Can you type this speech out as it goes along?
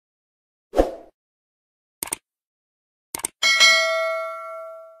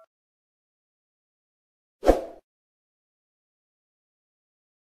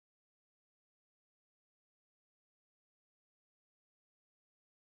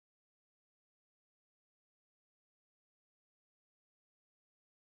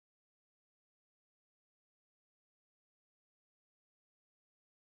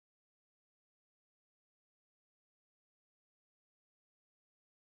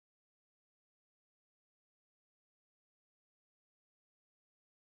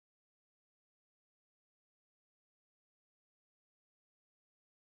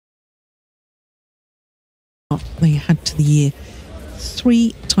they had to the year.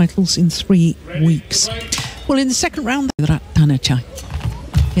 3 titles in 3 weeks. Well, in the second round, Taerattanachai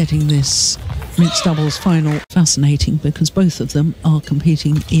getting this mixed doubles final fascinating because both of them are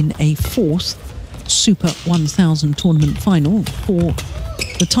competing in a 4th Super 1000 tournament final. For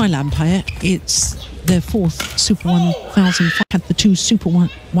the Thailand pair, it's their 4th Super 1000. Had the 2 Super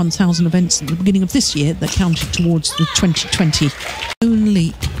 1000 events at the beginning of this year that counted towards the 2020.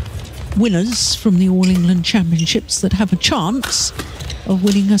 Only winners from the All England Championships that have a chance of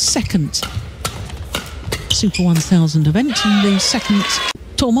winning a 2nd Super 1000 event in the 2nd.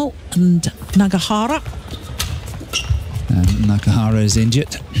 Tomo and Nagahara. Nakahara is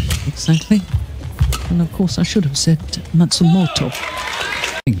injured. Exactly. And of course I should have said Matsumoto.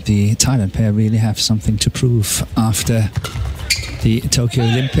 I think the Thailand pair really have something to prove after the Tokyo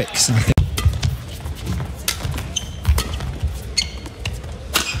Olympics, I think.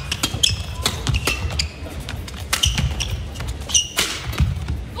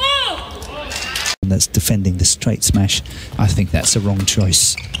 That's defending the straight smash. I think that's a wrong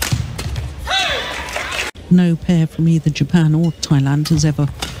choice. No pair from either Japan or Thailand has ever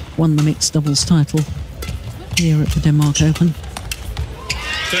won the mixed doubles title here at the Denmark Open.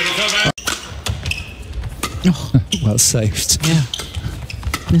 Oh. Well saved. Yeah.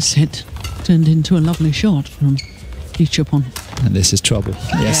 This hit turned into a lovely shot from Ichapon. And this is trouble.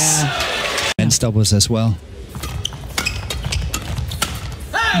 Yes. Yeah. Men's doubles as well.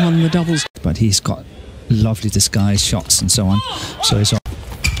 Won the doubles. But he's got lovely disguise shots and so on. So he's on.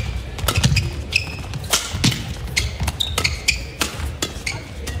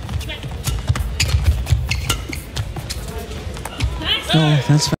 Oh,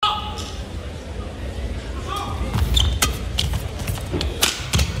 that's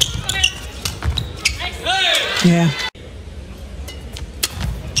yeah.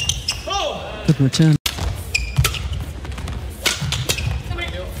 Good return.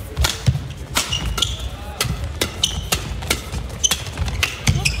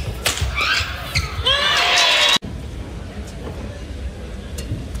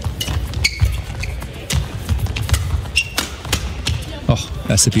 Oh,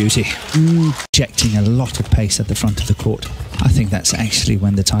 that's a beauty. Injecting a lot of pace at the front of the court. I think that's actually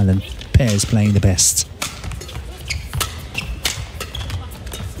when the Thailand pair is playing the best.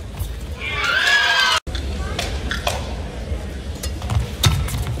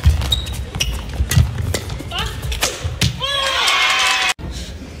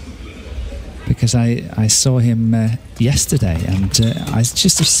 Because I saw him yesterday and I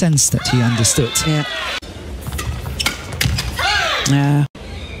just have sensed that he understood. Yeah. Yeah.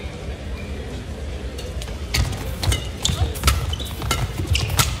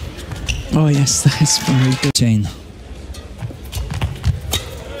 Oh yes, that's very good. Jane.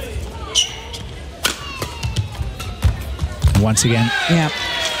 Once again. Yeah.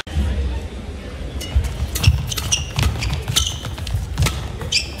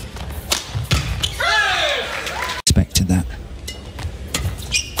 Expected that.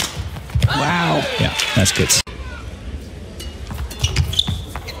 Wow. Yeah, that's good.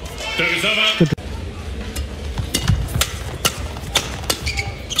 Good.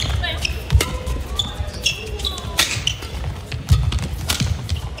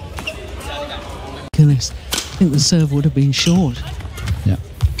 Goodness, I think the serve would have been short. Yeah.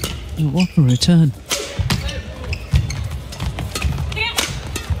 Oh, what a return.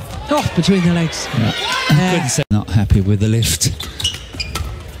 Oh, between the legs. Yeah. I couldn't say not happy with the lift.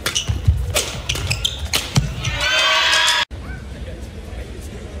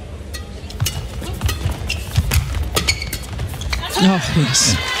 Oh,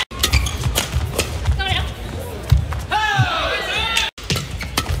 yes.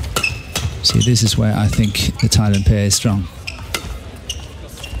 See, this is where I think the Thailand pair is strong.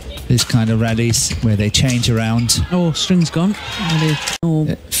 This kind of rallies where they change around. Oh, string's gone. Oh.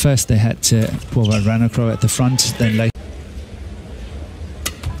 First they had Puavaranukroh at the front, then later.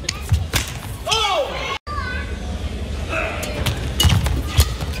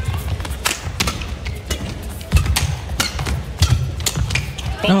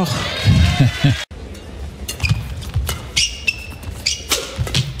 Oh.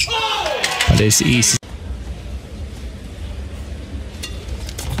 But it's easy.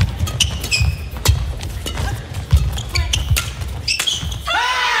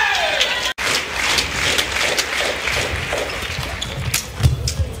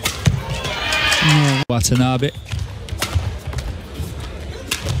 Watanabe.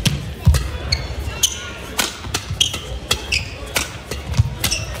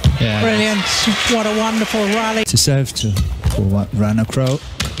 Yeah. Brilliant. What a wonderful rally. To serve to Puavaranukroh.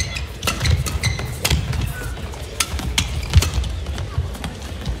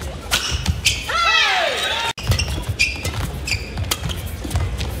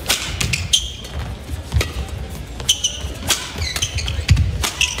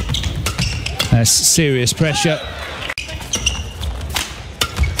 That's serious pressure.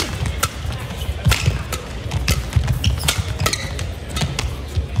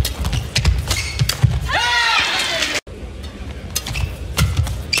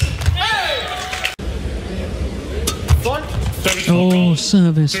 Oh,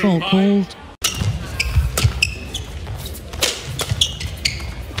 service fault called.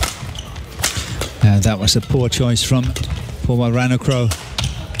 That was a poor choice from Puavaranukroh,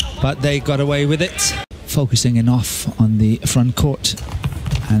 but they got away with it. Focusing enough on the front court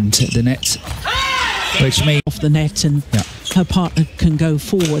and the net, which means Off the net, and her partner can go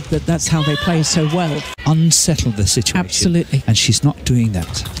forward, but that's how they play so well. unsettle the situation. Absolutely. And she's not doing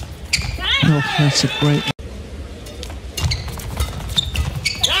that. Oh, that's a great...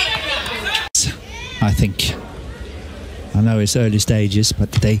 I think. I know it's early stages,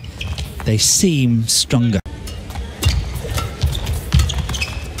 but they seem stronger.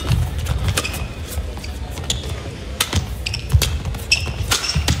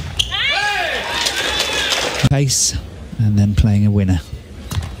 Pace, and then playing a winner.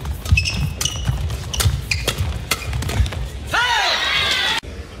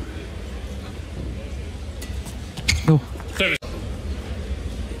 Oh.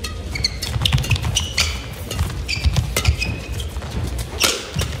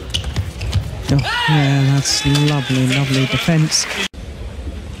 Oh, yeah, that's lovely, lovely defence.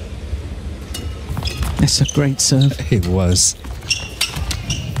 That's a great serve. It was.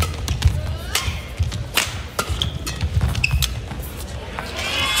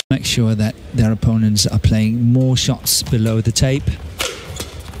 Make sure that their opponents are playing more shots below the tape.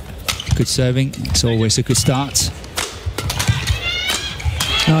 Good serving, it's always a good start.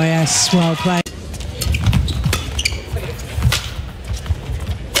 Oh yes, well played.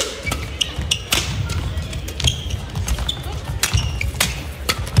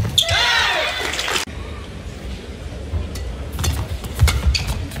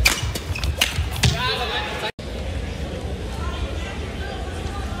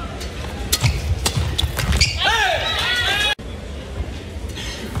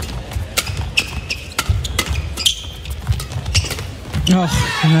 Oh,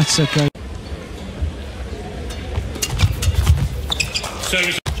 that's a great...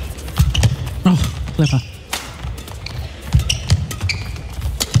 Oh, clever.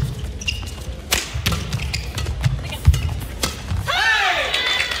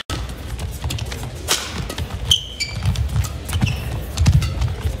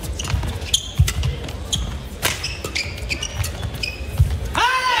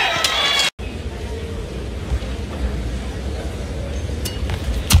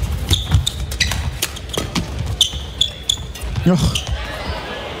 Oh,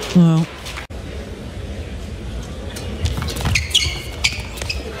 well.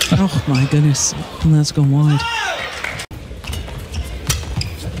 Oh my goodness, and that's gone wide.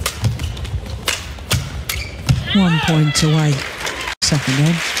 One point away. Second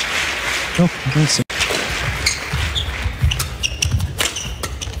game. Oh, that's it.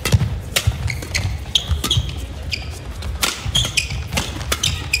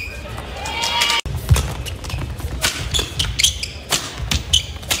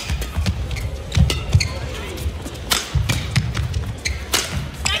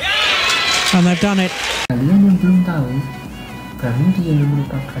 And they've done it. Kalian yang belum tahu, Gramedia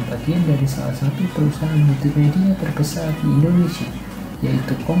merupakan bagian dari salah satu perusahaan multimedia terbesar di Indonesia,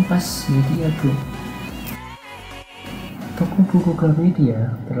 yaitu Kompas Media Group. Toko buku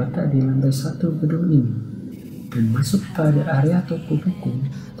Gramedia terletak di lantai 1 gedung ini, dan masuk pada area toko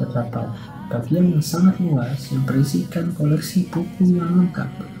buku terdapat bagian yang sangat luas yang berisikan koleksi buku yang lengkap,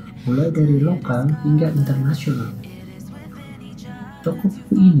 mulai dari lokal hingga internasional. Toko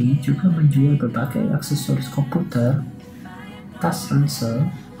buku ini juga menjual berbagai aksesoris komputer, tas ransel,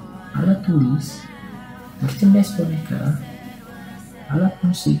 alat tulis, merchandise boneka, alat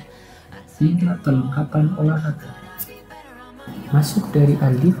musik, hingga perlengkapan olahraga. Masuk dari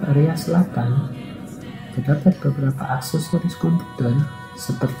Aldiv area selatan, terdapat beberapa aksesoris komputer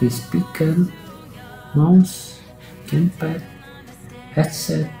seperti speaker, mouse, gamepad,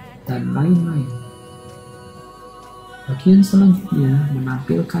 headset, dan lain-lain. Bagian selanjutnya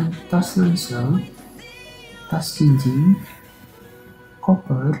menampilkan tas ransel, tas jinjing,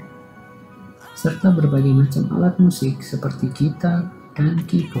 koper, serta berbagai macam alat musik seperti gitar dan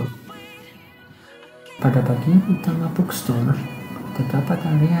keyboard. Pada bagian utama bookstore, terdapat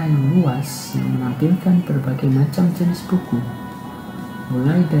area yang luas yang menampilkan berbagai macam jenis buku,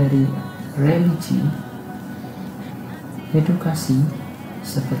 mulai dari religi, edukasi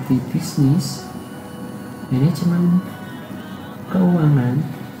seperti bisnis, manajemen, keuangan,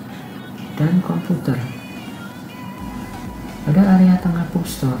 dan komputer. Pada area tengah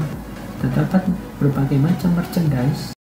bookstore terdapat berbagai macam merchandise